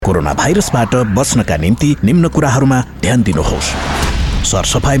Corona भाइरसबाट बच्नका निम्ति निम्न कुराहरूमा ध्यान दिनुहोस्।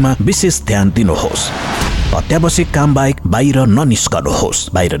 सरसफाइमा विशेष ध्यान दिनुहोस्। अत्यावश्यक काम बाहेक बाहिर ननिस्कनुहोस्।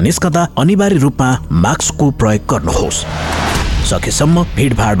 बाहिर निस्कँदा अनिवार्य रूपमा मास्कको प्रयोग गर्नुहोस्। सकेसम्म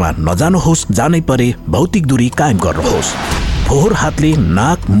भिडभाडमा नजानुहोस्। जानै परे भौतिक दूरी कायम गर्नुहोस्। फोहोर हातले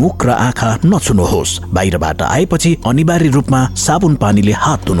नाक, मुख र आँखा नछुनुहोस्। बाहिरबाट आएपछि अनिवार्य रूपमा साबुन पानीले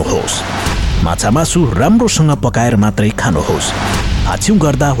हात धुनुहोस्। माछा मासु राम्रोसँग पकाएर मात्रै खानुहोस्। हाछ्यौं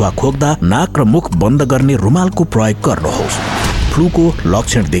गर्दा वा खोक्दा नाक र मुख बन्द गर्ने रुमालको प्रयोग गर्नुहोस्। फ्लूको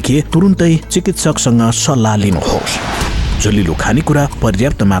लक्षण देखिए तुरुन्तै चिकित्सकसँग सल्लाह लिनुहोस्। झुलिलो खानेकुरा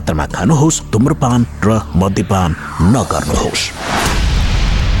पर्याप्त मात्रामा खानुहोस्। धूम्रपान र मद्यपान नगर्नुहोस्।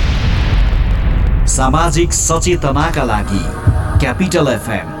 सामाजिक सचेतनाका लागि capital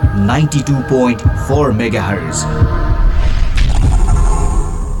FM 92.4 megahertz.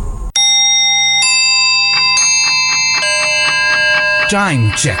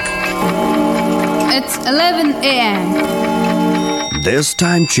 Time check. It's 11 a.m. This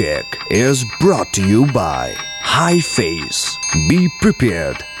time check is brought to you by High Face. Be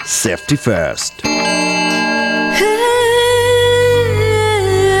prepared. Safety first.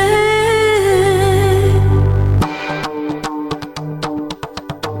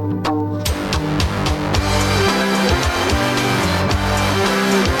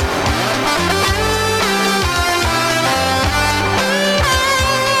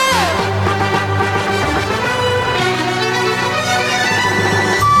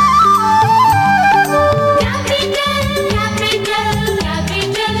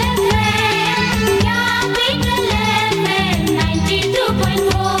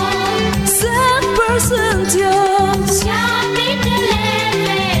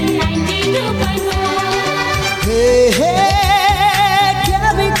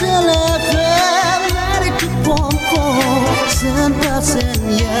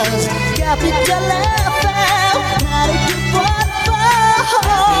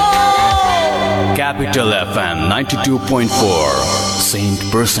 Capital FM 92.4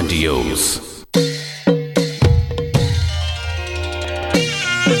 Saint% use.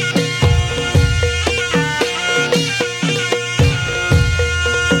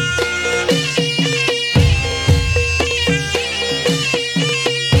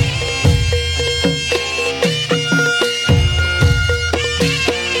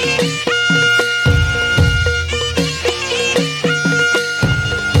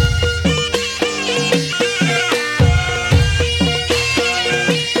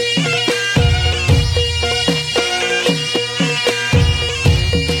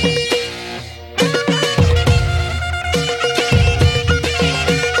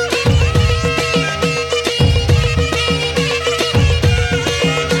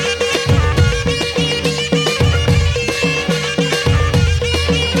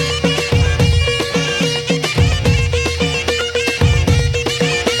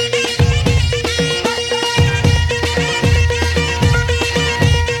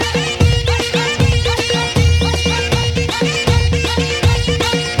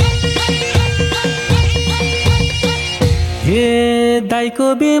 दाइको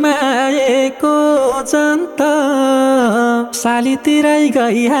बिमाएको जन्त सालीतिरै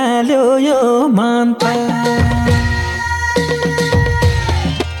गइहाल्यो यो मन्त।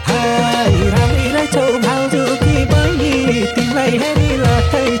 हाय राम्री रहेछौ भाउजू कि बहिनी तिमीलाई हेरी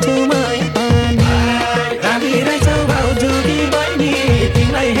लट्ठैछु मै पनि। राम्री रहेछौ भाउजू कि बहिनी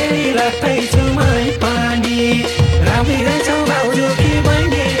तिमीलाई हेरी लट्ठैछु मै पनि। राम्री रहेछौ भाउजू कि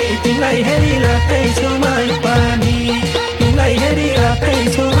बहिनी तिमीलाई हेरी लट्ठैछु मै पनि। हेरी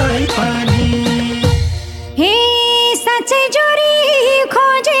राख्दैछु मै पनि। हे साँच्चै जोरी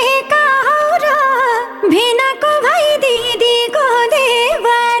खोजेका हौ र भिनाको भाइ दिदीको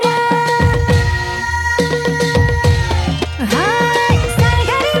देवर। हाय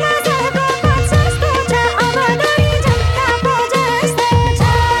सालघरीमा सालको पात सस्तो छ अब दही झम्टा पो जस्तो छ।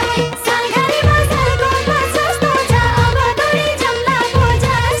 सालघरीमा सालको पात सस्तो छ अब दही झम्टा पो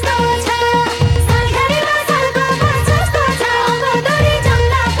जस्तो छ। सालघरीमा सालको पात सस्तो छ अब दही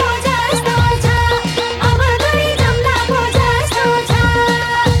झम्टा पो जस्तो छ। अब दही झम्टा पो जस्तो छ।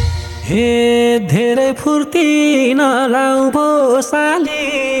 हे धेरै फुर्ती नलाउ भो साली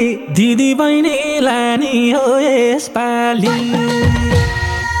दिदी बहिनी लानी हो यसपालि।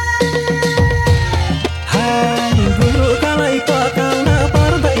 हाय गुरुकालाई पकाउन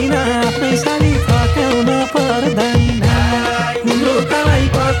पर्दैन आफ्नै साली फकाउन पर्दैन। गुरुकालाई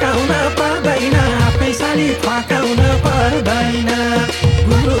पकाउन पर्दैन आफ्नै साली फकाउन पर्दैन।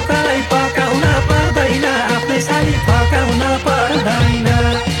 गुरुकालाई पकाउन पर्दैन आफ्नै साली फकाउन पर्दैन।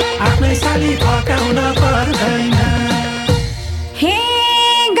 आफ्नै साली फकाउन पर्दैन। हे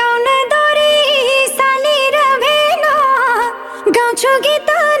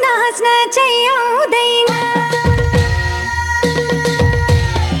बाँच्न चाहिँ आउँदैन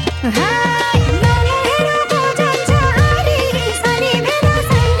हाय लौलो हेरोको जान्छ हारी सानी भेना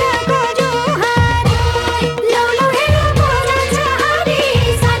सँगको जोहारी लौलो हेरोको जान्छ हारी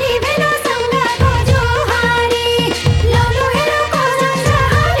सानी भेना सँगको जोहारी लौलो हेरोको जान्छ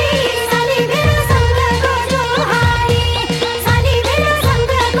हारी सानी भेना सँगको जोहारी सानी भेना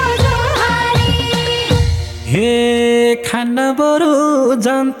सँगको जोहारी हे खान्न बरु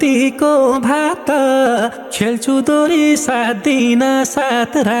जन्तीको भात खेल्छु दोरी 7 दिन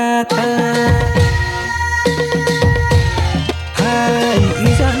 7 रात हाय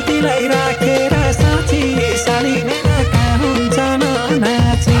यी जन्तीलाई राखेर साँची साली भेना कहाँ हुन्छ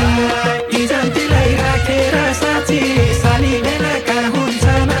ननाची यी जन्तीलाई राखेर साँची साली भेना कहाँ हुन्छ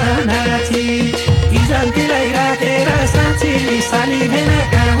ननाची यी जन्तीलाई राखेर साँची साली भेना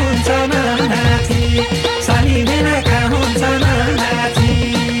कहाँ हुन्छ ननाची साली भेना कहाँ हुन्छ ननाची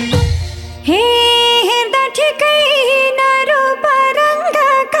हे हेर्दा ठिकै नरूप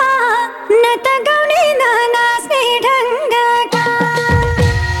रङ्गका न त गाउने न नाच्ने ढङ्गका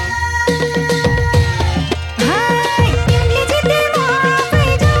हाय तिमीले जिते म आफै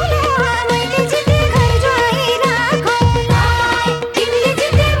जाउँला मैले जिते घर ज्वाइँ राखौँला तिमीले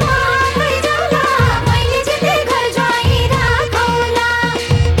जिते म आफै जाउँला मैले जिते घर ज्वाइँ राखौँला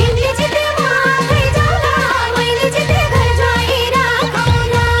तिमीले जिते म आफै जाउँला मैले जिते घर ज्वाइँ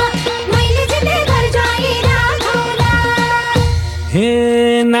राखौँला मैले जिते घर ज्वाइँ राखौँला हे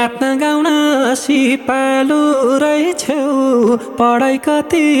नाच्न गाउन सिपालु रहेछौ पढाइ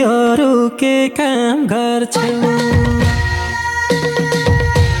कति अरू के काम गर्छौ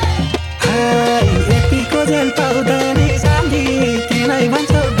हाय यतिको जेल पाउँदा नि साली किन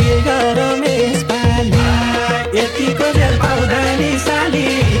भन्छौ बिहे गर यसपालि यतिको जेल पाउँदा नि साली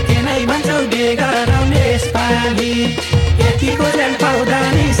किन भन्छौ बिहे गर यसपालि यतिको जेल पाउँदा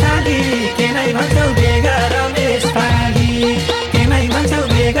नि साली किन भन्छौ बिहे गर यसपालि किन भन्छौ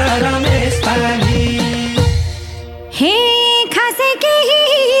बिहे गर यसपालि हे खासै केही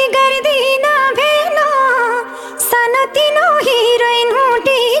गर्दिन भेलो सानोतिनो हिरोइन हुँ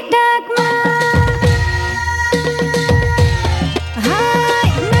टिकटकमा हाय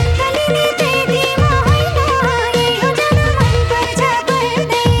नक्कलिने त्यति म होइन यही हो जान मनपर्छ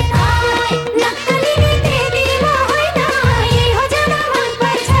पर्दैन हाय नक्कलिने त्यति म होइन यही हो जान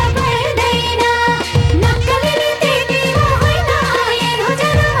मनपर्छ पर्दैन नक्कलिने त्यति म होइन यही हो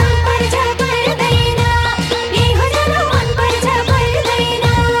जान मनपर्छ पर्दैन यही हो जान मनपर्छ पर्दैन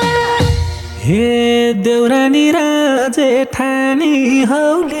हे देउरानी र जेठानी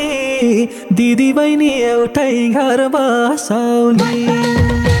हौली दिदी बहिनी एउटै घर बसौली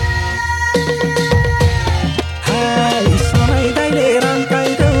हाय समय दाइले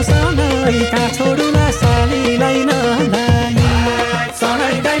रन्काइदेऊ सँगैका छोडुला सालीलाई नलाई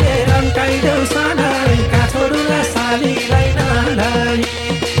समय दाइले रन्काइदेऊ सँगैका छोडुला सालीलाई नलाई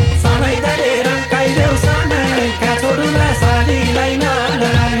समय दाइले रन्काइदेऊ सँगैका छोडुला सालीलाई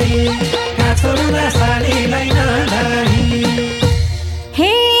नलाई का छोडुला सालीलाई नलाई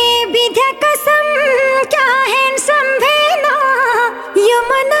हे विद्या कसम क्या ह्यान्डसम भेन यो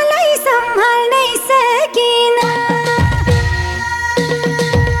मनलाई सम्हाल्नै सकिन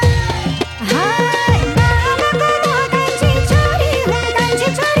हाय बाबाको म कान्छी छोरी हुँ कान्छी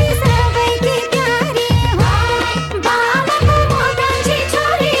छोरी सबैकी प्यारी हुँ बाबाको म कान्छी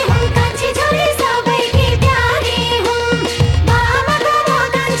छोरी हुँ कान्छी छोरी सबैकी प्यारी हुँ बाबाको म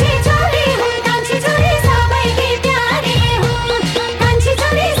कान्छी छोरी हुँ कान्छी छोरी सबैकी प्यारी हुँ कान्छी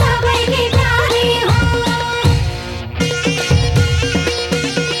छोरी सबैकी प्यारी हुँ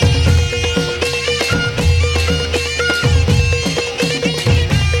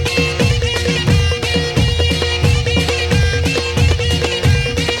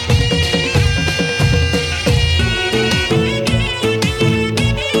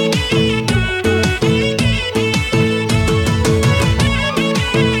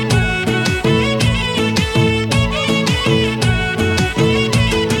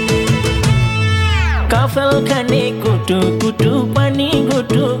कफल खाने कुटु कुटु पनि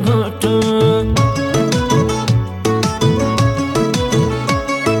घुटु घुटु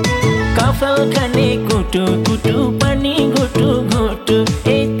कफल खाने कुटु कुटु पनि घुटु घुटु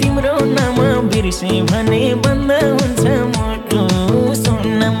ए तिम्रो नाम बिर्से भने बन्द हुन्छ मुटु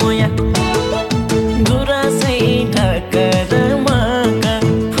सुन्न मोया गुरासै ढाकर माका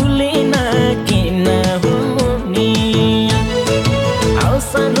फुलेन किन हुने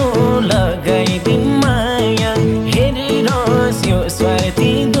आउसानो लगाइदिन माया हेरिरहोस् यो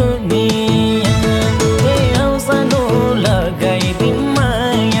स्वार्थी दुनिया ए आउसानो लगाइदिन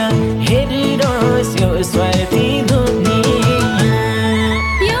माया हेरिरहोस् यो स्वार्थी दुनिया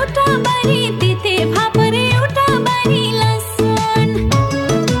एउटा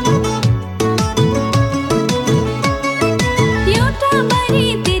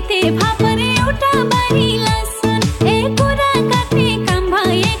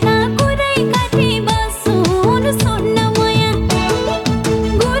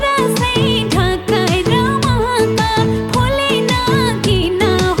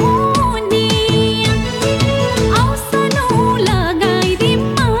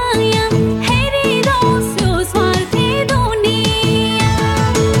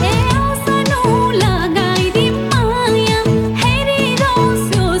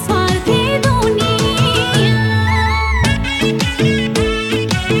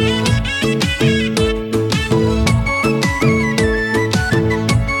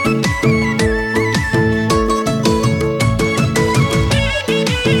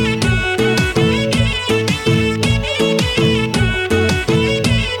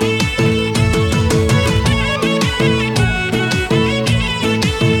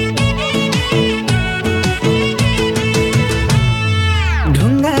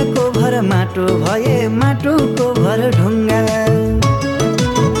माटो भए माटोको भर ढुङ्गा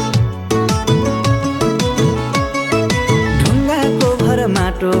ढुङ्गाको भर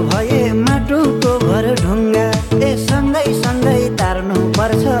माटो भए माटोको भर ढुङ्गा ए सँगै सँगै तार्नु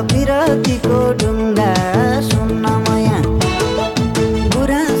पर्छ विरतीको ढुङ्गा सुन्न मया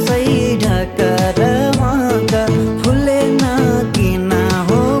गुराँसै ढाकर मक फुलेन किन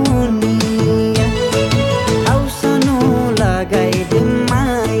हो नि आउसनु लगाइदिम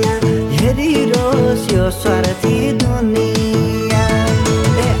माया हेरिरोस् यो स्वार्थी दुनिया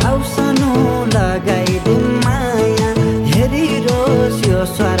ए आउसनु लगाइदिम माया हेरिरोस् यो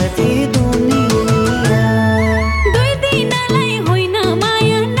स्वार्थी दुनिया दुई दिनलाई होइन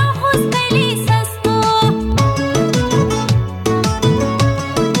माया नहोस् कहिले सस्तो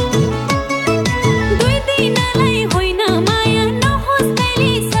दुई दिनलाई होइन माया नहोस्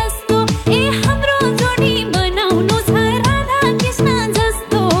कहिले सस्तो ए हाम्रो जोडी बनाउनु छ राधा कृष्ण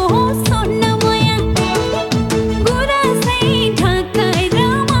जस्तो सुन्न मया गुराँसै ढाकाएर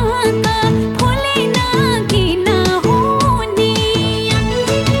मक फुलेन किन हो नि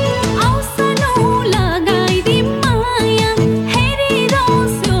आउसनु लगाइदिम माया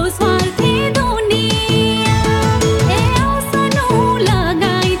हेरिरोस् यो स्वार्थी दुनिया ए आउसनु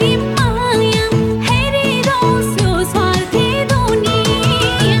लगाइदिम माया हेरिरोस् यो स्वार्थी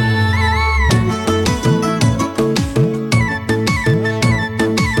दुनिया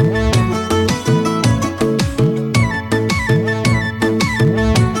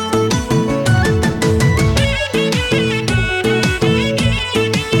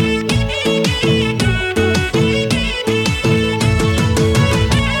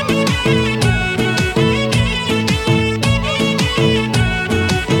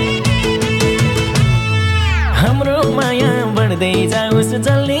हाम्रो माया बढ्दै जाओस्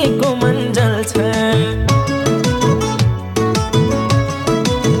जल्दीको मन्जल छ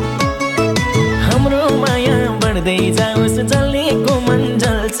हाम्रो माया बढ्दै जाओस् जल्दीको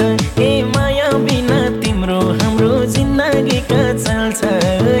मन्जल छ ए माया बिना तिम्रो हाम्रो जिन्दगीका चल्छ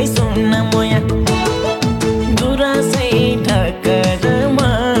सुन्न मोया गुराँसै ढाकर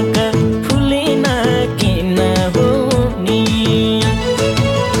मक फुलेन किन हो नि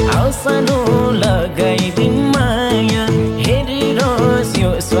आउसनु लगाइदिम माया हेरिरोस्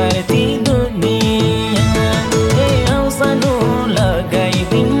यो स्वार्थी दुनिया ए आउसनु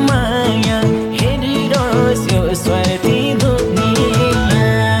लगाइदिम माया हेरिरोस् यो स्वार्थी दुनिया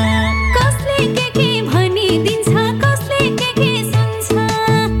कसले के भनिदिन्छ कसले के सुन्छ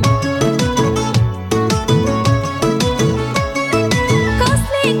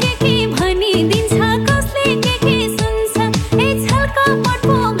कसले के भनिदिन्छ कसले के सुन्छ ए छलकपट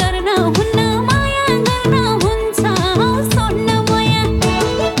पो गर्न हुन्न माया गर्न हुन्छ सुन्न मया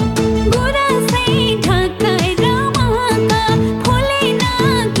गुराँसै ढाकाएर मक फुलेन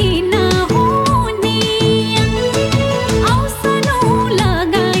किन हो नि आउसनु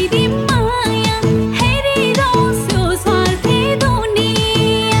लगाइदिम माया हेरिरोस् यो स्वार्थी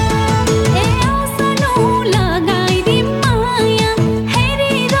दुनिया ए आउसनु लगाइदिम माया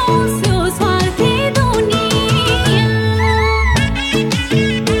हेरिरोस् यो स्वार्थी दुनिया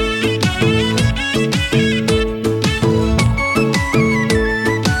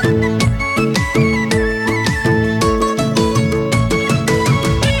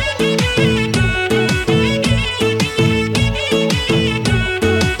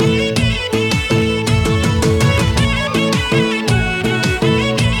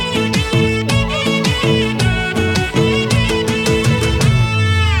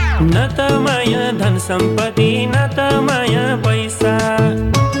न त माया धन सम्पत्ति न त माया पैसा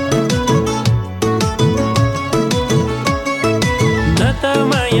न त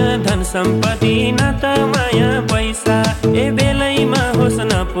माया धन सम्पत्ति न त माया पैसा ए बेलैमा होस्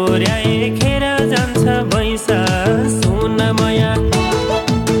न पुर्याए खेर जान्छ पैसा सुन माया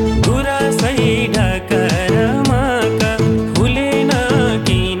गुराँसै ढाकर मक फुलेन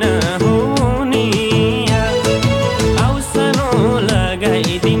किन हो नि आउसनु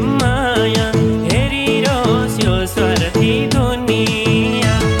लगाइदिम माया हेरिरोस् यो स्वार्थी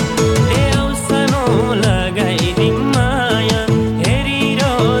दुनिया ए आउसनु लगाइदिम माया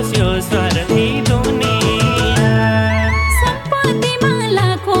हेरिरोस् यो स्वार्थी दुनिया सम्पत्तिमा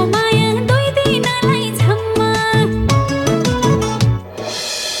लाखौँ माया दुई दिनलाई छम्मा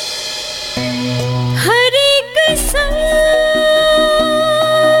हरेक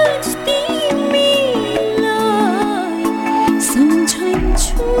साँझ तिमीलाई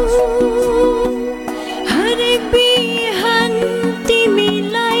सम्झन्छु हरेक बिहान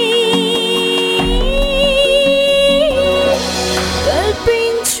तिमीलाई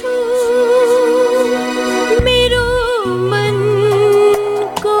कल्पिन्छु मेरो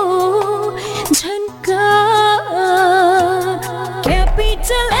मनको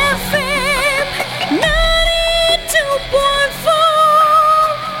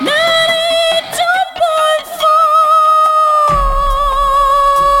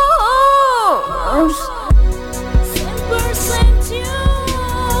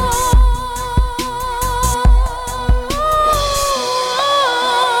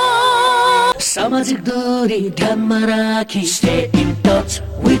जरुरी ध्यानमा राखी stay in touch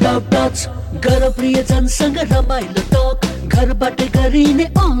without touch गर प्रियजनसँग रमाइलो टक घरबाट गरिने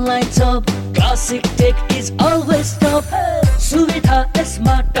अनलाइन जब Classic Tech is always top सुविधा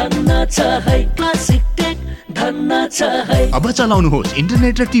यसमा टन्न छ है क्लासिक टेक धन्न छ है। अब चलाउनुहोस्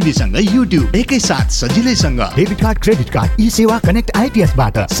इन्टरनेट र टिभी सँगै युट्युब एकैसाथ सजिलैसँग। Debit card credit card eSewa connect आइटिएस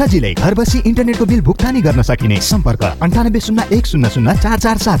बाट सजिलै घर बसी इन्टरनेटको बिल भुक्तानी गर्न सकिने। सम्पर्क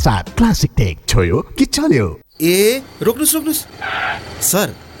 9801004477। क्लासिक टेक छोयो कि चल्यो। ए रोक्नुस्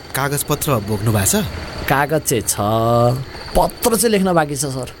सर कागज पत्र बोक्नु भएको छ? कागज चाहिँ छ, पत्र चाहिँ लेख्न बाँकी छ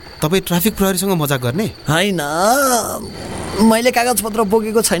सर। तपाईँ ट्राफिक प्रहरीसँग मजाक गर्ने? होइन, मैले कागज पत्र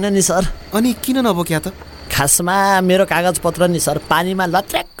बोकेको छैन नि सर। अनि किन नबोक्या त? खासमा मेरो कागज पत्र नि सर पानीमा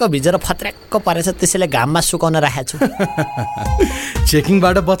लत्र्याक्क भिजेर फत्र्याक्क परेछ, त्यसैले घाममा सुकाउन राखेको छु।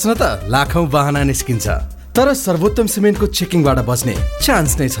 चेकिङबाट बच्न त लाखौं बहाना निस्किन्छ, तर सर्वोत्तम सिमेन्टको चेकिङबाट बच्ने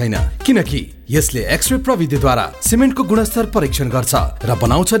चान्स नै छैन, किनकि यसले एक्सरे प्रविधिद्वारा सिमेन्टको गुणस्तर परीक्षण गर्छ र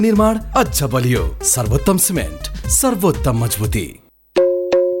बनाउँछ निर्माण अझ बलियो। सर्वोत्तम सिमेन्ट, सर्वोत्तम मजबुती।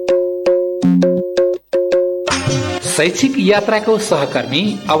 शैक्षिक यात्राको सहकर्मी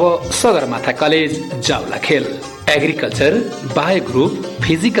अब Sagarmatha college Jawalakhel. Agriculture, bio group,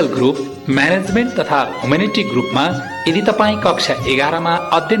 physical group, management तथा ह्युमेनिटी ग्रुपमा यदि तपाईँ कक्षा 11मा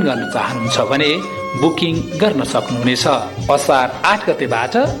अध्ययन गर्न चाहनुहुन्छ भने बुकिङ गर्न सक्नुहुनेछ। असार 8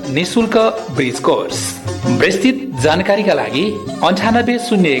 गतेबाट निःशुल्क ब्रिज कोर्स। विस्तृत जानकारीका लागि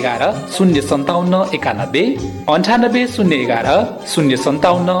 9801105791,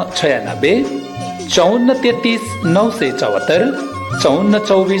 9801105796, 5433 974,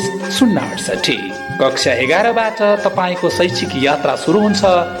 5424 068। कक्षा 11बाट तपाईँको शैक्षिक यात्रा सुरु हुन्छ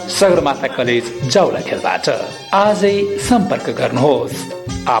सगरमाथा कलेज जावलाखेलबाट। आजै सम्पर्क गर्नुहोस्,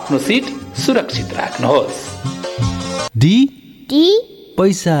 आफ्नो सिट सुरक्षित राख्नुहोस्। डी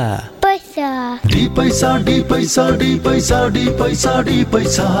पैसा डी पैसा डी पैसा डी पैसा डी पैसा डी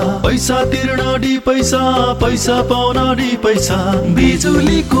पैसा पैसा तिर्न डी पैसा पैसा पाउन डी पैसा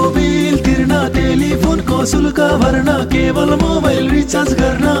बिजुलीको बिल तिर्न टेलिफोनको शुल्क भर्न केवल मोबाइल रिचार्ज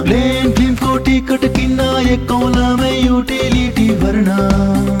गर्न प्लेन फिल्मको टिकट किन्न एक कौलामै युटिलिटी भर्न।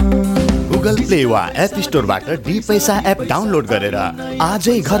 गुगल प्ले वा एप स्टोरबाट डी पैसा एप डाउनलोड गरेर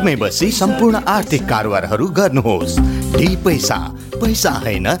आजै घरमै बसी सम्पूर्ण आर्थिक कारोबारहरू गर्नुहोस्। डी पैसा, पैसा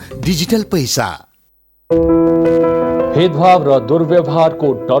हैन डिजिटल पैसा। भेदभाव र दुर्व्यवहारको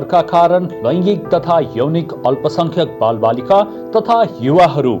डरका कारण लैङ्गिक तथा यौनिक अल्पसंख्यक बालबालिका तथा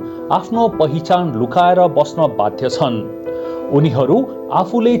युवाहरू आफ्नो पहिचान लुकाएर बस्न बाध्य छन्। उनीहरू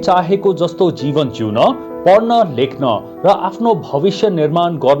आफूले चाहेको जस्तो जीवन जिउन, पढ्न, लेख्न र आफ्नो भविष्य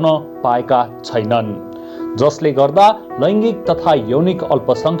निर्माण गर्न पाएका छैनन्, जसले गर्दा लैङ्गिक तथा यौनिक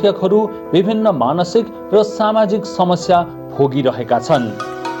अल्पसंख्यकहरू विभिन्न मानसिक र सामाजिक समस्या भोगिरहेका छन्।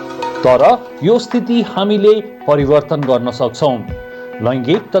 तर यो स्थिति हामीले परिवर्तन गर्न सक्छौं।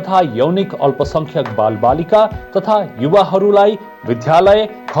 लैङ्गिक तथा यौनिक अल्पसंख्यक बालबालिका तथा युवाहरूलाई विद्यालय,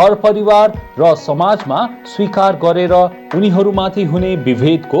 घर परिवार र समाजमा स्वीकार गरेर उनीहरूमाथि हुने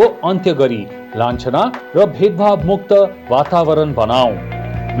विभेदको अन्त्य गरी लाञ्छना र भेदभाव मुक्त वातावरण बनाऊ।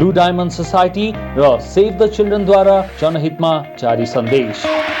 ब्लू डायमन्ड सोसाइटी र सेभ द चिल्ड्रेनद्वारा जनहितमा जारी सन्देश।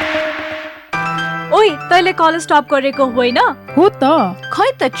 ओइ, तैले कलेज स्टप गरेको होइन? हो त।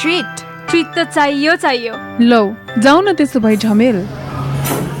 खै त ट्रिट त चाहियो। लौ जाऊ न, त्यसो भए झमेल।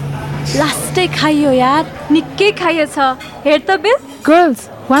 लास्टै खाइयो यार, निकै खाइएछ। हेर त बिल। गर्ल्स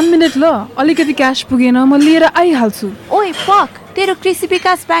 1 मिनट ल, अलिकति क्यास पुगेन, म लिएर आइहाल्छु। ओइ फक, तेरो कृषि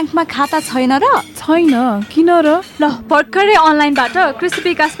विकास ब्याङ्कमा खाता छैन र? छैन, किन र? ल भर्खरै अनलाइनबाट कृषि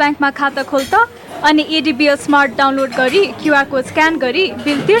विकास ब्याङ्कमा खाता खोल त, अनि एडीबीएल स्मार्ट डाउनलोड गरी क्यूआर कोड स्क्यान गरी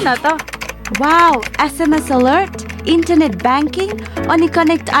बिल तिर्न त। Wow, SMS alert, internet banking अनि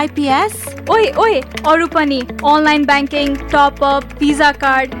कनेक्ट आइपिएस। ओइ अरू पनि online banking, top up, Visa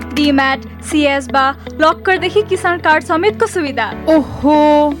card, demat, सीएस बा, लक्करदेखि किसान कार्ड समेतको सुविधा।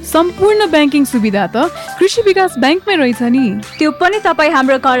 ओहो, सम्पूर्ण ब्याङ्किङ सुविधा त कृषि विकास ब्याङ्कमै रहेछ नि। त्यो पनि तपाईँ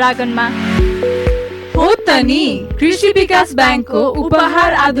हाम्रो घर आँगनमा। हो त नि, कृषि विकास ब्याङ्कको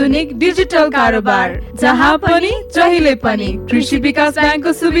उपहार आधुनिक डिजिटल कारोबार, जहाँ पनि जहिले पनि कृषि विकास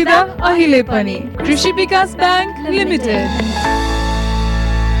ब्याङ्कको सुविधा अहिले पनि। कृषि विकास ब्याङ्क लिमिटेड।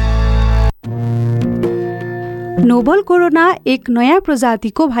 नोभल कोरोना एक नयाँ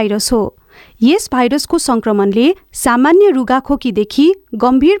प्रजातिको भाइरस हो। यस भाइरसको संक्रमणले सामान्य रुगाखोकीदेखि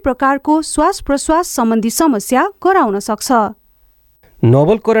गम्भीर प्रकारको श्वास प्रश्वास सम्बन्धी समस्या गराउन सक्छ।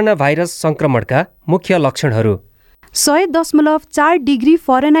 नोभल कोरोना भाइरस संक्रमणका मुख्य लक्षणहरू: 100.4 डिग्री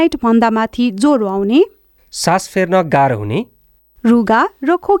फरेनहाइट भन्दा माथि ज्वरो आउने, सास फेर्न गाह्रो हुने, रुगा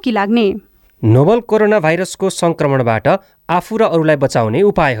र खोकी लाग्ने। नोभल कोरोना भाइरसको संक्रमणबाट आफू र अरूलाई बचाउने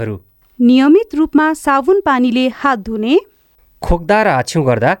उपायहरू: नियमित रूपमा साबुन पानीले हात धुने, खोक्दा र आछ्यौँ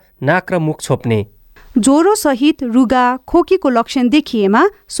गर्दा नाक र मुख छोप्ने, ज्वरो सहित रुगा खोकीको लक्षण देखिएमा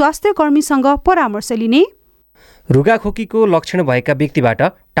स्वास्थ्य कर्मीसँग परामर्श लिने, रुगाखोकीको लक्षण भएका व्यक्तिबाट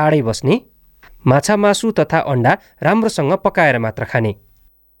टाढै बस्ने, माछा मासु तथा अण्डा राम्रोसँग पकाएर मात्र खाने।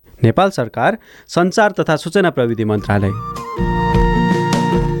 नेपाल सरकार सञ्चार तथा सूचना प्रविधि मन्त्रालय।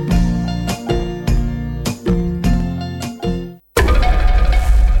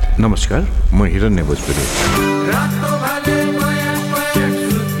 नमस्कार, म हिरण्य भोजपुरी।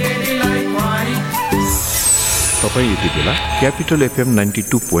 तपाईँ यति बेला क्यापिटल FM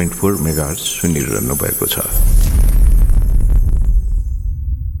 92.4 मेगाहर्ज सुनिरहनु भएको छ।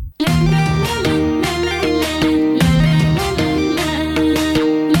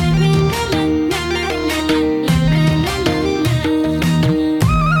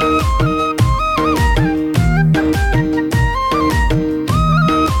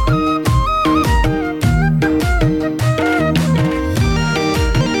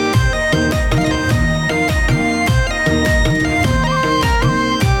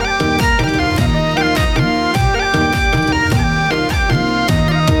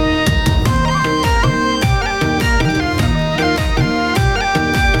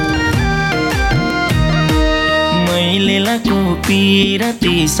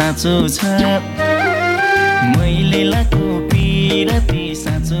 पिरती साँचो छ, मैले लाको पिरती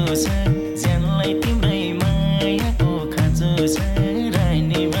साँचो छ, ज्यानलाई तिम्रै मायाको खाँचो छ।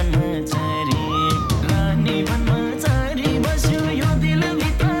 रानी वनमा चरी बस्यो यो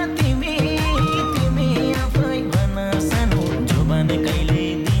दिलभित्र तिमी, तिमी आफै भन सानो जोबान कहिले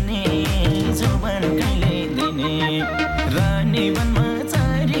दिने, जोबान कहिले दिने। रानी वनमा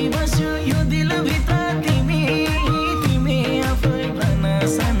चरी बस्यो यो दिलभित्र तिमी,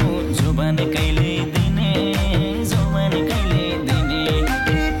 सानो जोबान कहिले दिने, जोबान कहिले दिने।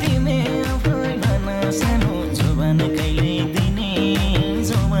 तिमी आफै भन सानो जोबान कहिले दिने,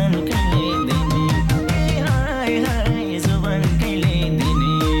 जोबान कहिले दिने। हाय हाय जोबान कहिले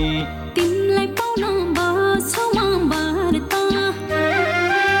दिने। तिमीलाई पाउन बस्छु म वार्ता,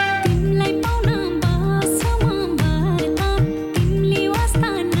 तिमीलाई पाउन बस्छु म वार्ता। तिमीले वास्ता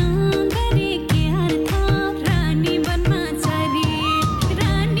नगरे के अर्थ, रानी वनमा चरी,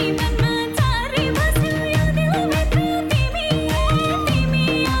 रानी वनमा चरी बस्यो यो दिलभित्र तिमी, तिमी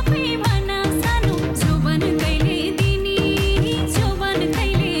आफै भन सानो जोबान कहिले दिने, जोबान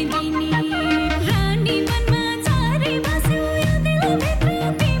कहिले दिने। रानी वनमा चरी बस्यो यो दिलभित्र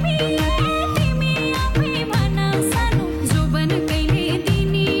तिमी, तिमी आफै भन सानो जोबान कहिले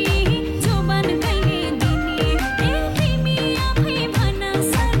दिने, जोबान कहिले दिने। तिमी आफै भन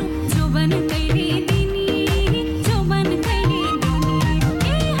सानो जोबान कहिले दिने, जोबान कहिले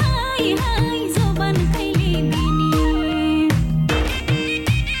दिने। हाय हाय जोबान कहिले दिने।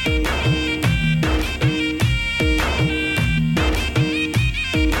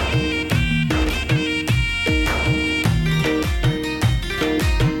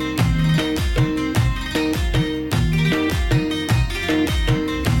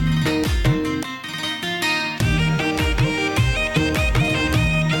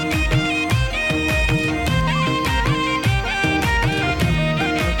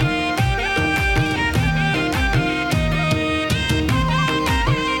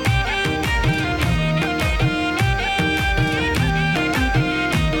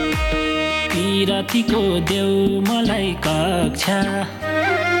 पिरतीको देऊ मलाई कक्षा,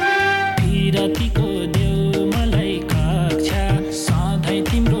 पिरतीको देऊ मलाई कक्षा। सधैँ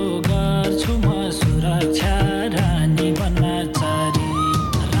तिम्रो गर्छु म सुरक्षा। रानी वनमा चरी,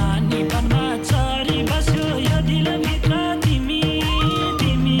 रानी वनमा चरी बस्यो यो दिलभित्र तिमी,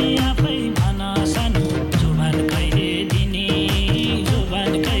 तिमी आफै भन सानो जोबान कहिले दिने,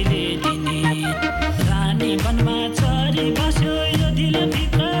 जोबान कहिले दिने। रानी वनमा चरी बस्यो यो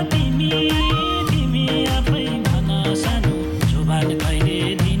दिलभित्र तिमी, तिमी आफै भन सानो जोबान कहिले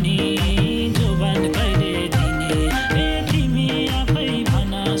दिने, जोबान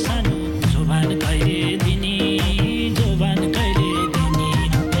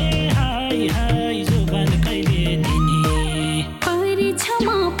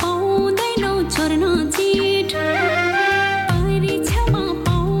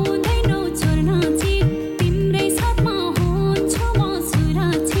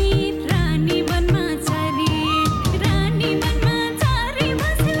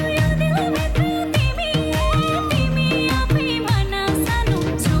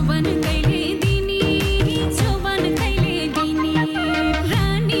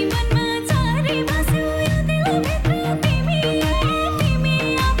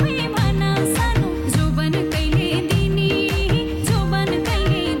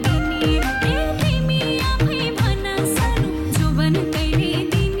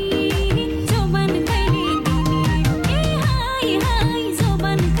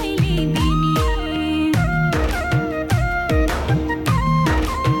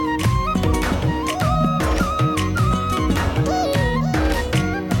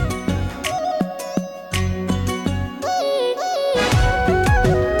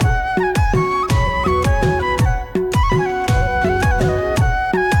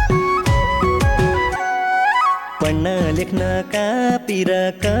कापिर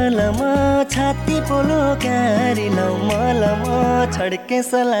कलम छाती पोलो क्यारी लौ मलम छड्के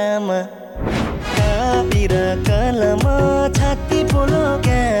सलाम कापिर कलम छाती पोलो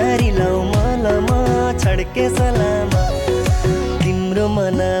क्यारी लौ मलम छड्के सलाम तिम्रो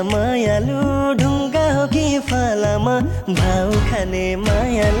मन मायालु ढुङ्गा हो कि फलामा भाउ खाने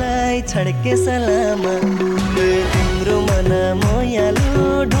मायालाई छड्के सलाम तिम्रो मन मायालु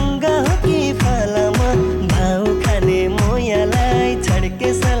ढुङ्गा हो कि फलामा भाउ खाने मोयालाई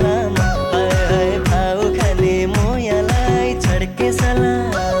छड्के सलाम भाउ खाने मोयालाई छड्के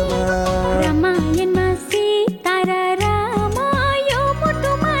सलाम रामायणमा सीता र राम यो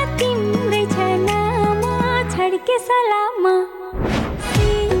मुटुमा तिम्रै छ नाम छड्के सलाम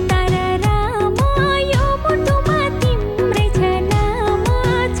सीता र राम यो मुटुमा तिम्रै छ नाम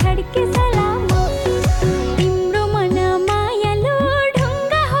छड्के सलाम तिम्रो मन मायालु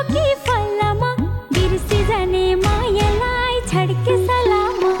ढुङ्गा हो कि फलामा बिर्सी जाने मायालाई छड्के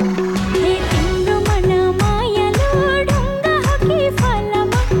सलाम हे तिम्रो मन मायालु ढुङ्गा हो कि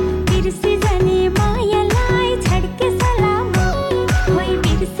फलामा बिर्सी जाने मायालाई छड्के सलाम होइ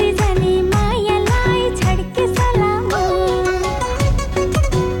बिर्सी जाने मायालाई छड्के सलाम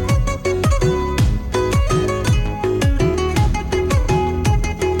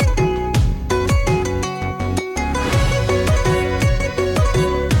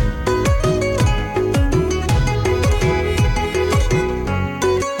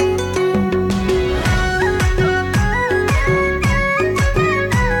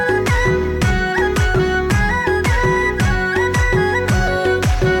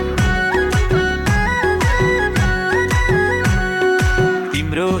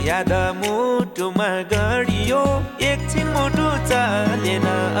तिम्रो याद मुटुमा गडियो एकछिन मुटु चलेन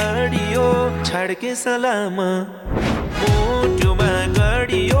अडियो छड्के सलाम मुटुमा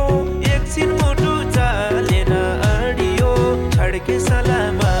गडियो एकछिन मुटु चलेन अडियो छड्के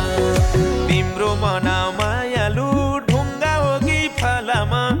सलाम तिम्रो मन मायालु ढुङ्गा हो कि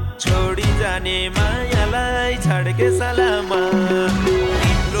फलामा छोडी जाने मायालाई छड्के सलाम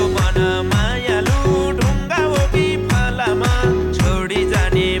तिम्रो मन मायालु ढुङ्गा हो कि फलामा छोडी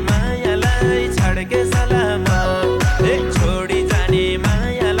जाने मायालाई छड्के सलाम छोडी जाने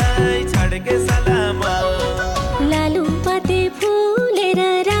मायालाई छड्के सलाम लालु पाते फुलेर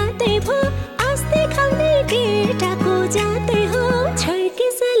रातै भो आस्ते खाउने केटाको जातै हो छड्के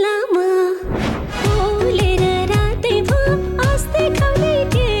सलाम फुलेर रातै भो आस्ते खाउने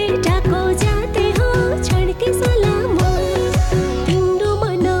केटाको जातै हो छड्के सलाम तिम्रो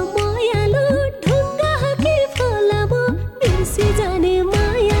मन मायालु ढुङ्गा हो कि फलामा बिर्सी जाने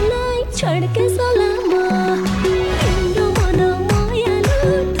मायालाई छड्के सलाम तिम्रो मन मायालु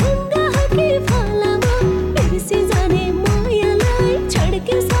ढुङ्गा हो कि फलामा बिर्सी जाने मायालाई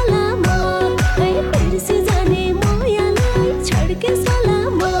छड्के सलाम है बिर्सी जाने मायालाई छड्के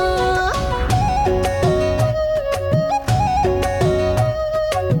सलाम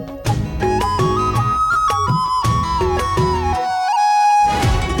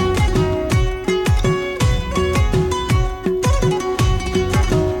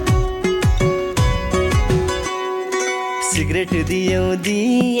सिगरेट दियौ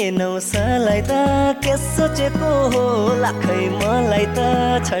दिएनौ सलाई त के सोचेको होला खै मलाई त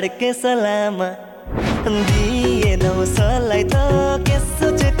छड्के सलाम दिएनौ सलाई त के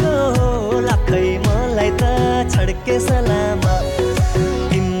सोचेको होला खै मलाई त छड्के सलाम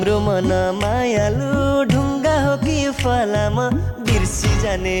तिम्रो मन मायालु ढुङ्गा हो कि फलामा बिर्सी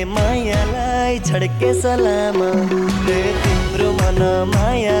जाने मायालाई छड्के सलाम तिम्रो मन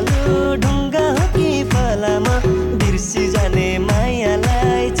मायालु ढुङ्गा हो कि फलामा बिर्सी जाने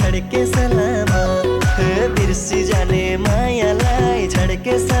मायालाई छड्के सलाम बिर्सी जाने मायालाई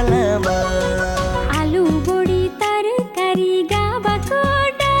छड्के सलाम आलु बोडी तरकारी गाबाको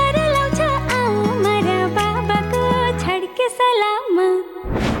डर लाउँछ आमा र बाबाको छड्के सलाम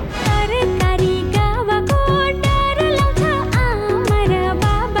तरकारी गाबाको डर लाउँछ आमा र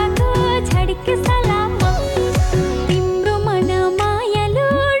बाबाको छड्के सलाम तिम्रो मन मायालु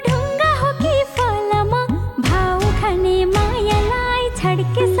ढुङ्गा हो कि फलामा भाउ खाने मायालाई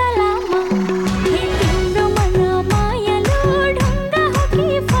छड्के सलाम हे तिम्रो मन मायालु ढुङ्गा हो कि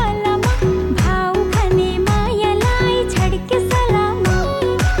फलामा भाउ खाने मायालाई छड्के सलाम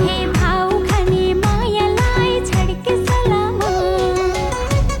हे भाउ खाने मायालाई छड्के सलाम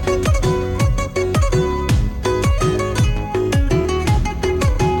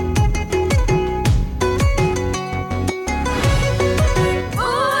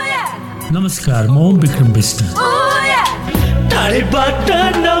नमस्कार म विक्रम विष्ट टाढेबाट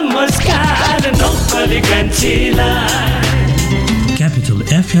नमस्कार नौकरी क्यापिटल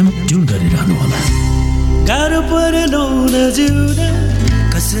एफएम ट्युन गरिरहनु होला गाह्रो पर्यो न जिउन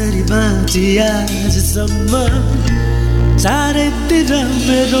कसरी बाँची आजसम्म चारैतिर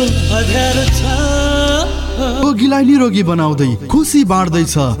मेरो अँध्यारो छ रोगीलाई निरोगी बनाउँदै खुसी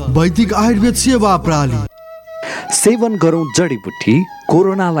बाँड्दैछ वैदिक आयुर्वेद सेवा प्रणाली। सेवन गरौँ जडीबुटी,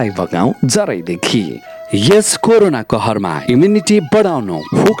 कोरोनालाई भगाऊ जरैदेखि। यस कोरोना कहरमा इम्युनिटी बढाउनु,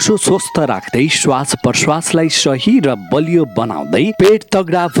 फोक्सो स्वस्थ राख्दै श्वास प्रश्वासलाई सही र बलियो बनाउँदै पेट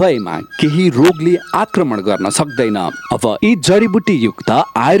तगडा भएमा केही रोगले आक्रमण गर्न सक्दैन। अब यी जडीबुटी युक्त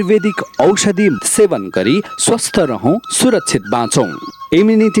आयुर्वेदिक औषधि सेवन गरी स्वस्थ रहौं, सुरक्षित बाँचौं।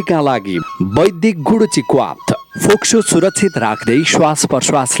 इम्युनिटीका लागि वैदिक गुडुची क्वाथ, फोक्सो सुरक्षित राख्दै श्वास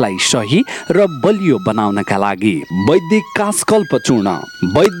प्रश्वासलाई सही र बलियो बनाउनका लागि वैदिक कासकल्प चूर्ण,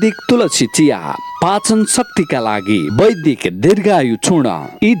 वैदिक तुलसी चिया, पाचन शक्तिका लागि वैदिक दीर्घायु चूर्ण।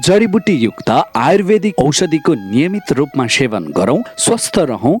 यी जडीबुटी युक्त आयुर्वेदिक औषधिको नियमित रूपमा सेवन गरौं, स्वस्थ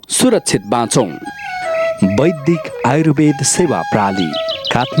रहौं, सुरक्षित बाँचौं। वैदिक आयुर्वेद सेवा प्रणाली,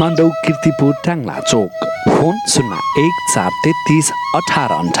 Kathmandu, Kirtipur, Tangla Chowk. Phone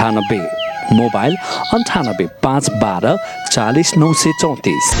 0143331898, mobile 985124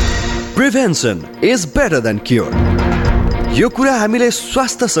 40934। Prevention is better than cure. यो कुरा हामीले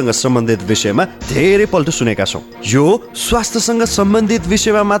स्वास्थ्यसँग सम्बन्धित विषयमा धेरै पल्ट सुनेका छौँ। यो स्वास्थ्यसँग सम्बन्धित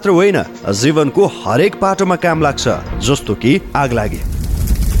विषयमा मात्र होइन, जीवनको हरेक पाटोमा काम लाग्छ, जस्तो कि आगलागी।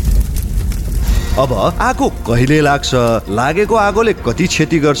 अब आगो कहिले लाग्छ, लागेको आगोले कति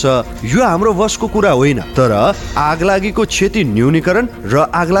क्षति गर्छ, यो हाम्रो वशको कुरा होइन। तर आगलागीको क्षति न्यूनीकरण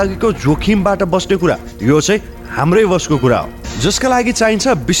र आगलागीको जोखिमबाट बस्ने कुरा, यो चाहिँ हाम्रै वशको कुरा हो, जसका लागि चाहिन्छ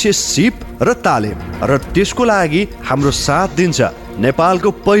विशेष सिप र तालिम। र त्यसको लागि हाम्रो साथ दिन्छ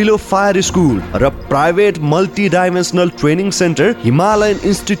नेपालको पहिलो फायर स्कुल र private multi dimensional training centre Himalayan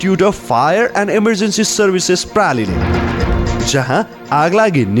institute of fire and emergency services प्रालीले, जहाँ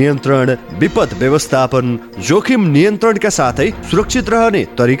आगलागी नियन्त्रण, विपद व्यवस्थापन, जोखिम नियन्त्रणका साथै सुरक्षित रहने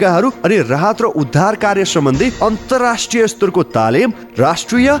तरिकाहरू अनि राहत र उद्धार कार्य सम्बन्धी अन्तर्राष्ट्रिय स्तरको तालिम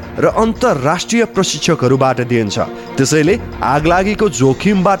राष्ट्रिय र अन्तर्राष्ट्रिय प्रशिक्षकहरूबाट दिइन्छ। त्यसैले आगलागीको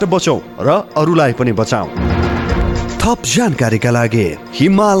जोखिमबाट बचौं र अरूलाई पनि बचाऊ। थप जानकारीका लागि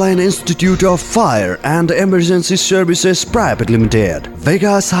Himalayan institute of fire and emergency services private limited,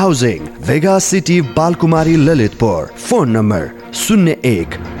 Vegas housing, Vegas city, Balkumari, Lalitpur. Phone number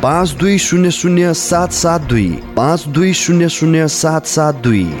 0152000772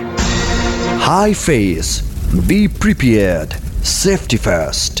 52000772। HIFES, be prepared, safety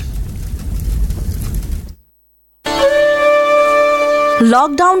first.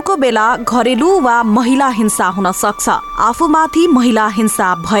 लकडाउनको बेला घरेलु वा महिला हिंसा हुन सक्छ। आफूमाथि महिला हिंसा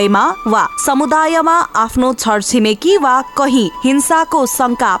भएमा वा समुदायमा आफ्नो छरछिमेकी वा कहीँ हिंसाको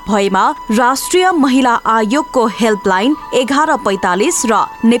शंका भएमा राष्ट्रिय महिला आयोगको हेल्पलाइन 1145 र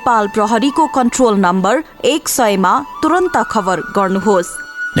नेपाल प्रहरीको कन्ट्रोल नम्बर 100 मा तुरन्त खबर गर्नुहोस्।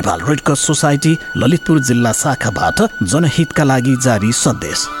 Nepal red cross society Lalitpur जिल्ला शाखाबाट जनहितका लागि जारी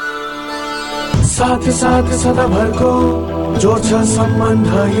सन्देश। साथ साथ सदाभरको जोड्छ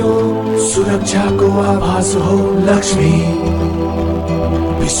सम्बन्ध यो, सुरक्षाको आभास हो लक्ष्मी।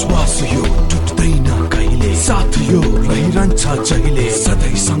 विश्वास यो टुट्दैन कहिले, साथ यो रहिरहन्छ जहिले,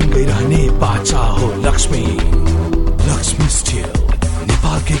 सधैँ सँगै रहने बाचा हो लक्ष्मी। लक्ष्मी स्टिल,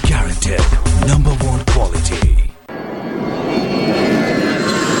 नेपालकै guaranteed number 1 quality.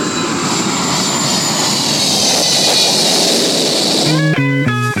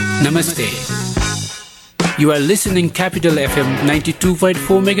 Namaste. You are listening Capital FM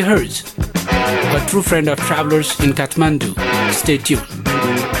 92.4 MHz, a true friend of travelers in Kathmandu. Stay tuned.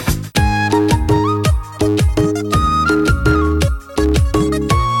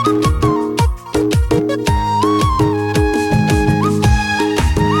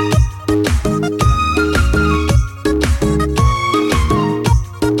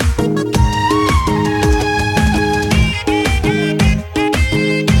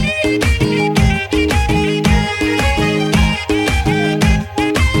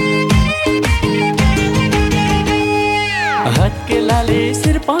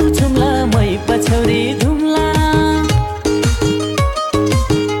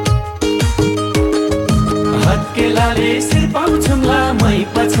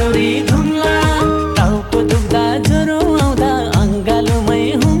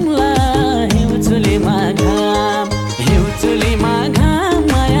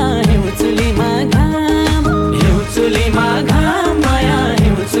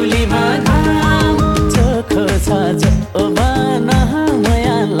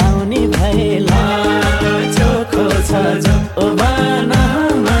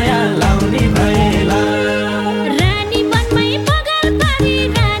 रानी बनमै बगल पारी,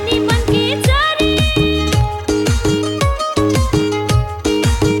 रानी बनके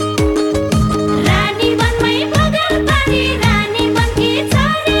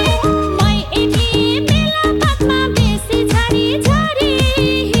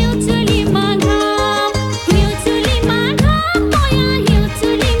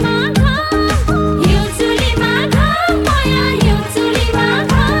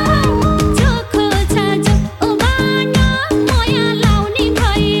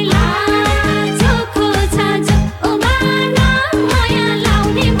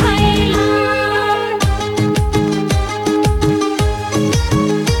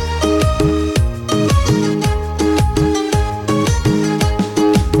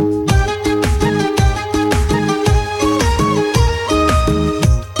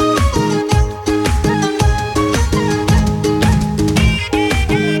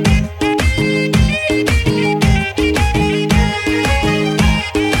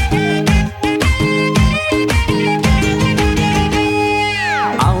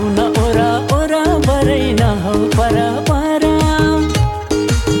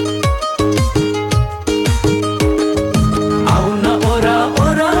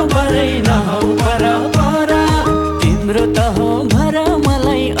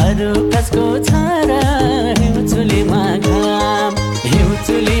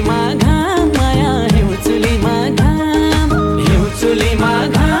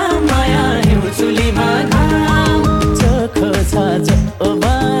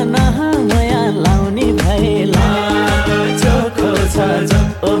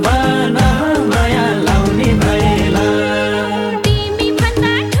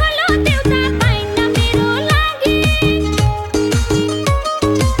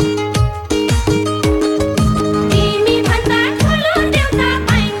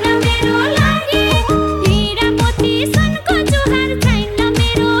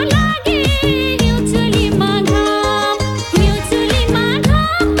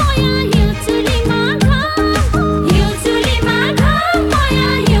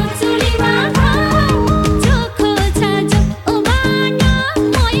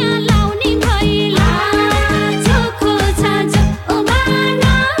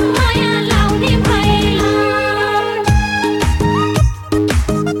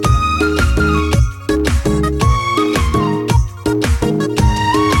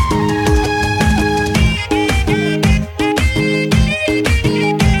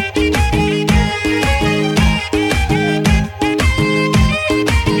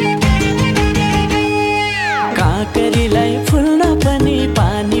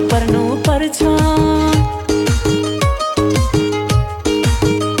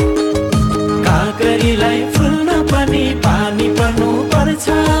छोरीलाई फुल्न पनि पानी पर्नु पर्छ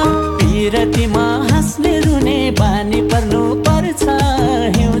पिरतीमा हाँस्ने रुने बानी पर्नु पर्छ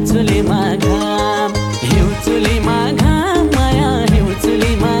हिउँचुलीमा घाम हिउँचुलीमा घाम माया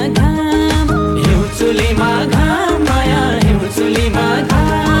हिउँचुलीमा घाम हिउँचुलीमा घाम माया हिउँचुलीमा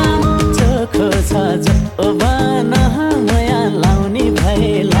घाम चोखो छ जौवन माया लाउने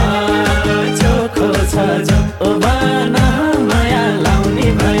भैला चोखो छ जौवन माया लाउने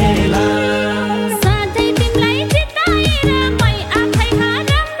भैला सधैँ तिमीलाई जिताएर मै आफै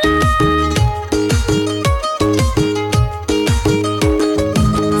हारौँला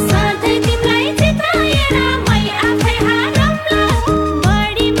सधैँ तिमीलाई जिताएर मै आफै हारौँला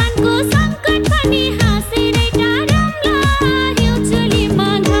बढी मनको सङ्कट पनि हाँसेरै टारौँला हिउँचुलीमा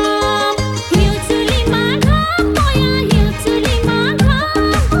घाम हिउँचुलीमा घाम माया हिउँचुलीमा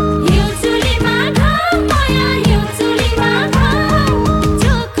घाम हिउँचुलीमा घाम माया हिउँचुलीमा घाम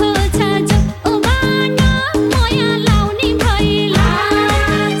चोखो छ जौवन माया लाउने भैला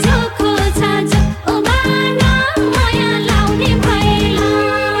चोखो छ जौवन माया लाउने भैला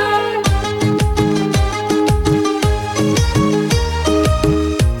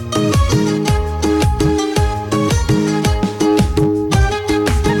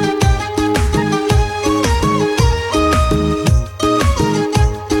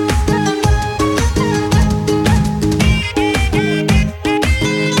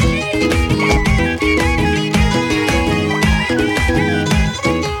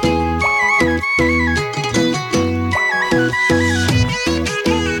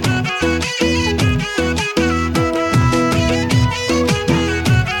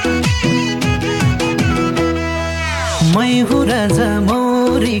मै हुँ राजा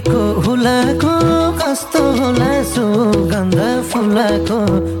मौरीको हुलाको कस्तो होला सुगन्ध फुलाको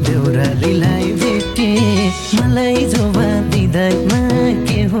देउरालीलाई भेटे मलाई जोबा दिँदैमा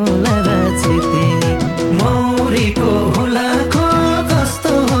के होला राछेते मौरीको हुलाको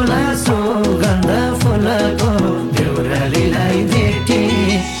कस्तो होला सुगन्ध फुलाको देउरालीलाई भेटे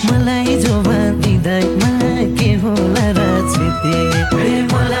मलाई जोबा दिँदैमा के होला राछेते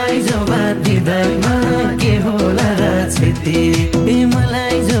मलाई जोबा दिँदैमा के होला राछेते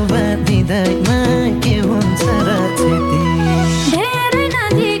मलाई जोबा दिँदैमा के हुन्छ राछेते धेरै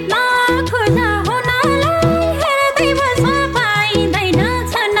नजिक नखोजा हुनलाई हेर्दै बस्न पाइँदैन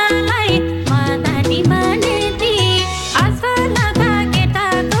छनलाई मातानी मानेती आजकलका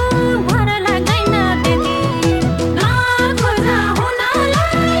केटाको भर लाग्दैन त्यति नखोजा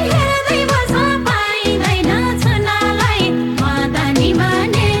हुनलाई हेर्दै बस्न पाइँदैन छनलाई मातानी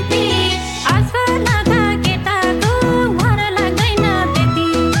मानेती आजकलका केटाको भर लाग्दैन त्यति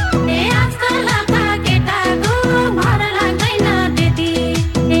आजकलका केटाको भर लाग्दैन त्यति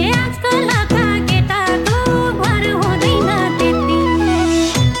आजकलका केटाको भर हुँदैन त्यति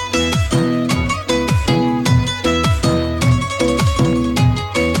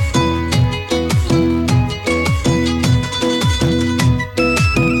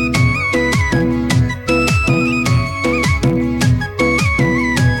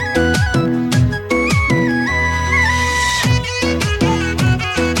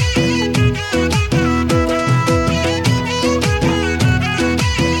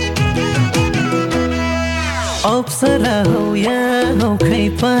अप्सरा हौ या हौ खै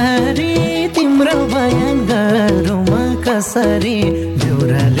पारी तिम्रो बयान गरौँ म कसरी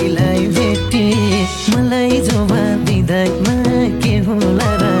देउरालीलाई भेटे मलाई जोबा दिँदैमा के होला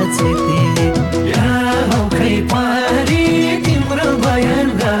राछेते या हौ खै पारी तिम्रो बयान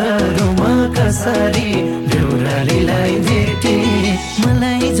गरौँ म कसरी देउरालीलाई भेटे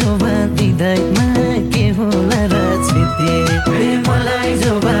मलाई जोबा दिँदैमा के होला राछेते मलाई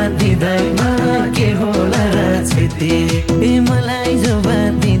जोबा दिँदैमा के होला राछेते मलाई जोबा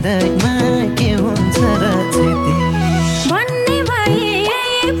दिँदैमा के हुन्छ राछेते भन्ने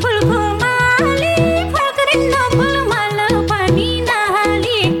भए फुलको माली फक्रिन्न फुलमाल पानी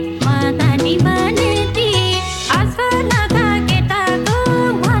नहाली मातानी मानेती आजकलका केटाको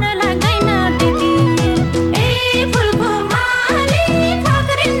भर लाग्दैन त्यति फुलको माली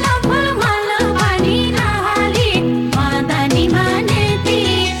फक्रिन्न फुलमाल पानी नहाली मातानी मानेती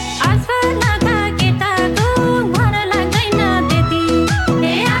आजकलका केटाको भर लाग्दैन त्यति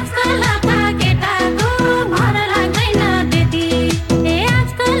आजकल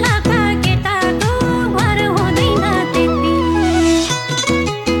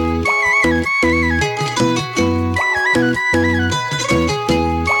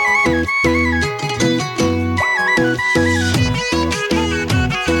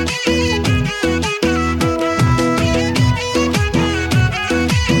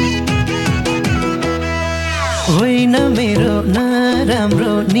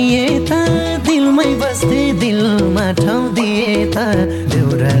निए त दिलमै बस्थे दिलमा ठाउँ दिए त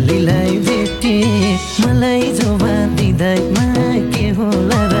देउरालीलाई भेटे मलाई जोबा दिँदैमा के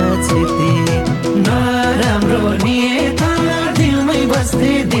होला र छेते नराम्रो निए त दिलमै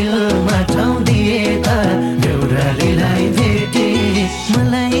बस्थे दिलमा ठाउँ दिए त देउरालीलाई भेटे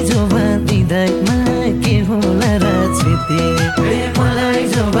मलाई जोबा दिँदैमा के होला र छेते मलाई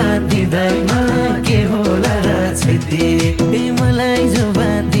जोबा दिँदैमा के होला र छेते मलाई जोबा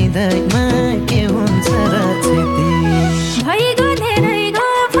दिँदैमा के हुन्छ र छेते भइगो धेरै गो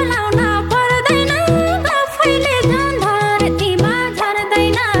फलाउन पर्दैन आफैले झन् धरतीमा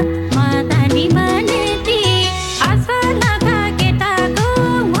झर्दैन मदानी बनेती आजकलका केटाको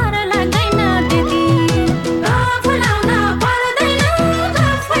घर लाग्दैन त्यति फलाउन पर्दैन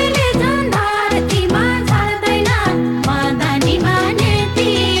आफैले झन् धरतीमा झर्दैन मदानी बनेती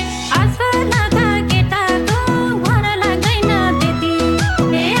आजकलका केटाको घर लाग्दैन त्यति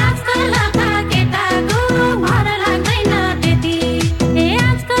आजकलका केटाको घर लाग्दैन त्यति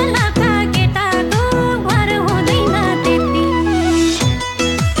आजकलका केटाको घर हुँदैन त्यति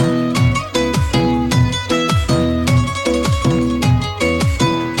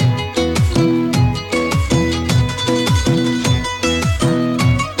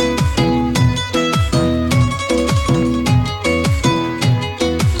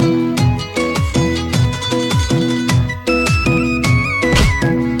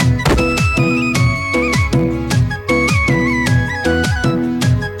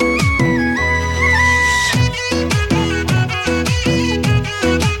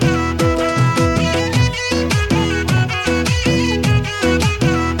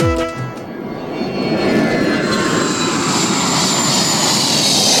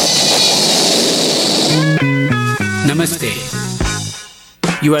Namaste.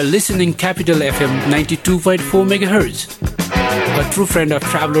 You are listening Capital FM 92.4 MHz, a true friend of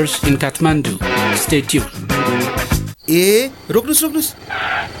travelers in Kathmandu. Stay tuned. A रोक्नुस्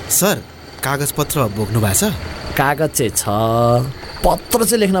sir कागज पत्र बोक्नु भएको छ? कागज चाहिँ छ, पत्र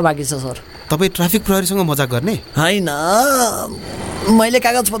चाहिँ लेख्न बाँकी छ सर। तपाईँ ट्राफिक प्रहरीसँग मजाक गर्ने? होइन, मैले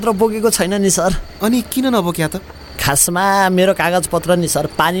कागज पत्र बोकेको छैन नि सर। अनि किन नबोक्या त? खासमा मेरो कागज पत्र नि सर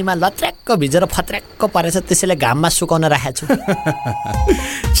पानीमा लत्र्याक्क भिजेर फत्र्याक्क परेछ, त्यसैले घाममा सुकाउन राखेको छु।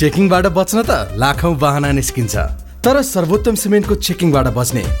 चेकिङबाट बच्न त लाखौं बहाना निस्किन्छ, तर सर्वोत्तम सिमेन्टको चेकिङबाट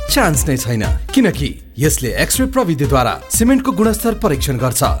बच्ने चान्स नै छैन, किनकि यसले एक्सरे प्रविधिद्वारा सिमेन्टको गुणस्तर परीक्षण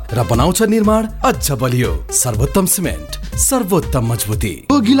गर्छ र बनाउँछ निर्माण अझ बलियो। सर्वोत्तम सिमेन्ट, सर्वोत्तम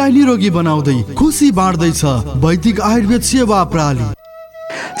मजबुती। रोगीलाई निरोगी बनाउँदै खुसी बाँड्दैछ वैदिक आयुर्वेद सेवा प्रणाली।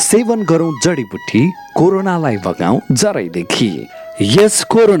 सेवन गरौँ जडीबुटी, कोरोनालाई भगाउँ जरैदेखि। यस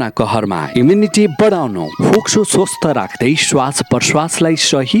कोरोना कहरमा इम्युनिटी बढाउनु, फोक्सो स्वस्थ राख्दै श्वास प्रश्वासलाई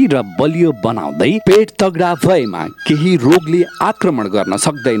सही र बलियो बनाउँदै पेट तगडा भएमा केही रोगले आक्रमण गर्न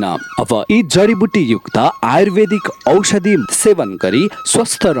सक्दैन। अब यी जडीबुटी युक्त आयुर्वेदिक औषधि सेवन गरी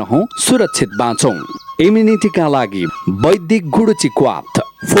स्वस्थ रहौं, सुरक्षित बाँचौं। इम्युनिटीका लागि वैदिक गुडुचिक्वाथ,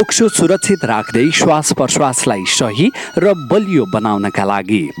 फोक्सो सुरक्षित राख्दै श्वास प्रश्वासलाई सही र बलियो बनाउनका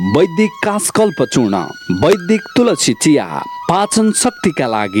लागि वैदिक कासकल्प चूर्ण, वैदिक तुलसी चिया, पाचन शक्तिका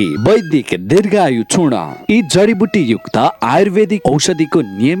लागि वैदिक दीर्घायु चूर्ण। यी जडीबुटी युक्त आयुर्वेदिक औषधिको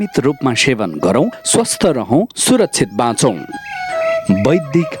नियमित रूपमा सेवन गरौं, स्वस्थ रहौं, सुरक्षित बाँचौं।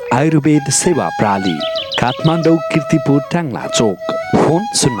 वैदिक आयुर्वेद सेवा प्रणाली, काठमाडौँ, कीर्तिपुर, ट्याङ्ला चोक। Phone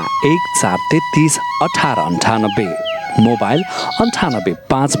 0143331898, mobile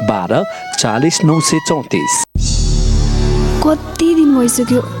 985124 40934। कति दिन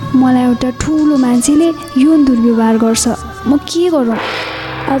भइसक्यो मलाई एउटा ठुलो मान्छेले यौन दुर्व्यवहार गर्छ, म के गरौँ?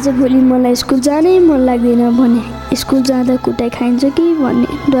 आजभोलि मलाई स्कुल जानै मन लाग्दैन भने स्कुल जाँदा कुटाइ खाइन्छ कि भन्ने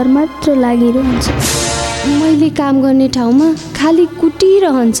डर मात्र लागिरहन्छ। मैले काम गर्ने ठाउँमा खालि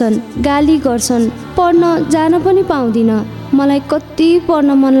कुटिरहन्छन्, गाली गर्छन्, पढ्न जान पनि पाउँदिन। मलाई कति पढ्न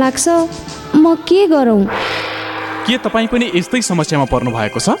मन लाग्छ, म के गरौँ? के तपाईँ पनि यस्तै समस्यामा पर्नु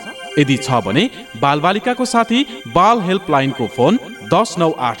भएको छ? यदि छ भने बालबालिकाको साथी बाल हेल्पलाइनको फोन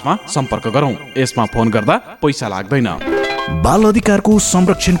 1098 मा सम्पर्क गरौँ। यसमा फोन गर्दा पैसा लाग्दैन। बाल अधिकारको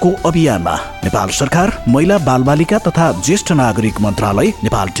संरक्षणको अभियानमा नेपाल सरकार, महिला बालबालिका तथा ज्येष्ठ नागरिक मन्त्रालय,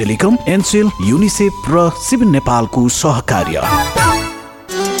 नेपाल टेलिकम, एनसेल, युनिसेफ र सिभिल नेपालको सहकार्य।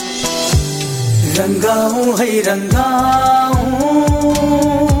 रंगाऊ है रंगाऊ,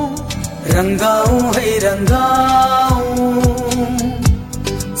 रंगाऊ है रंगाऊ,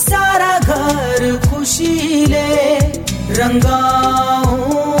 सारा घर खुशीले रंगाऊ,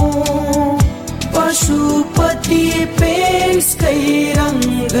 पशुपति पेन्सकै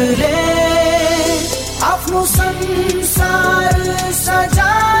रंगले आफ्नो संसार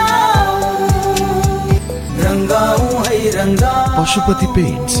सजाऊ, रंगाऊ है रंगाऊ। पशुपति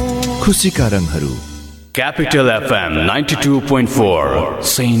पेन्ट्स, खुसीका रङहरू। Capital FM 92.4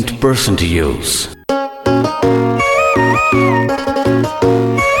 Saint Person to Use.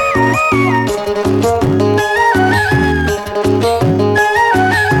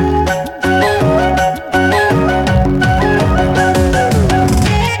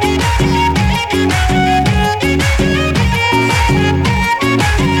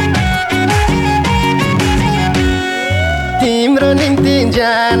 तिम्रो निम्ति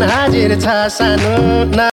जान हाजिर छ सानो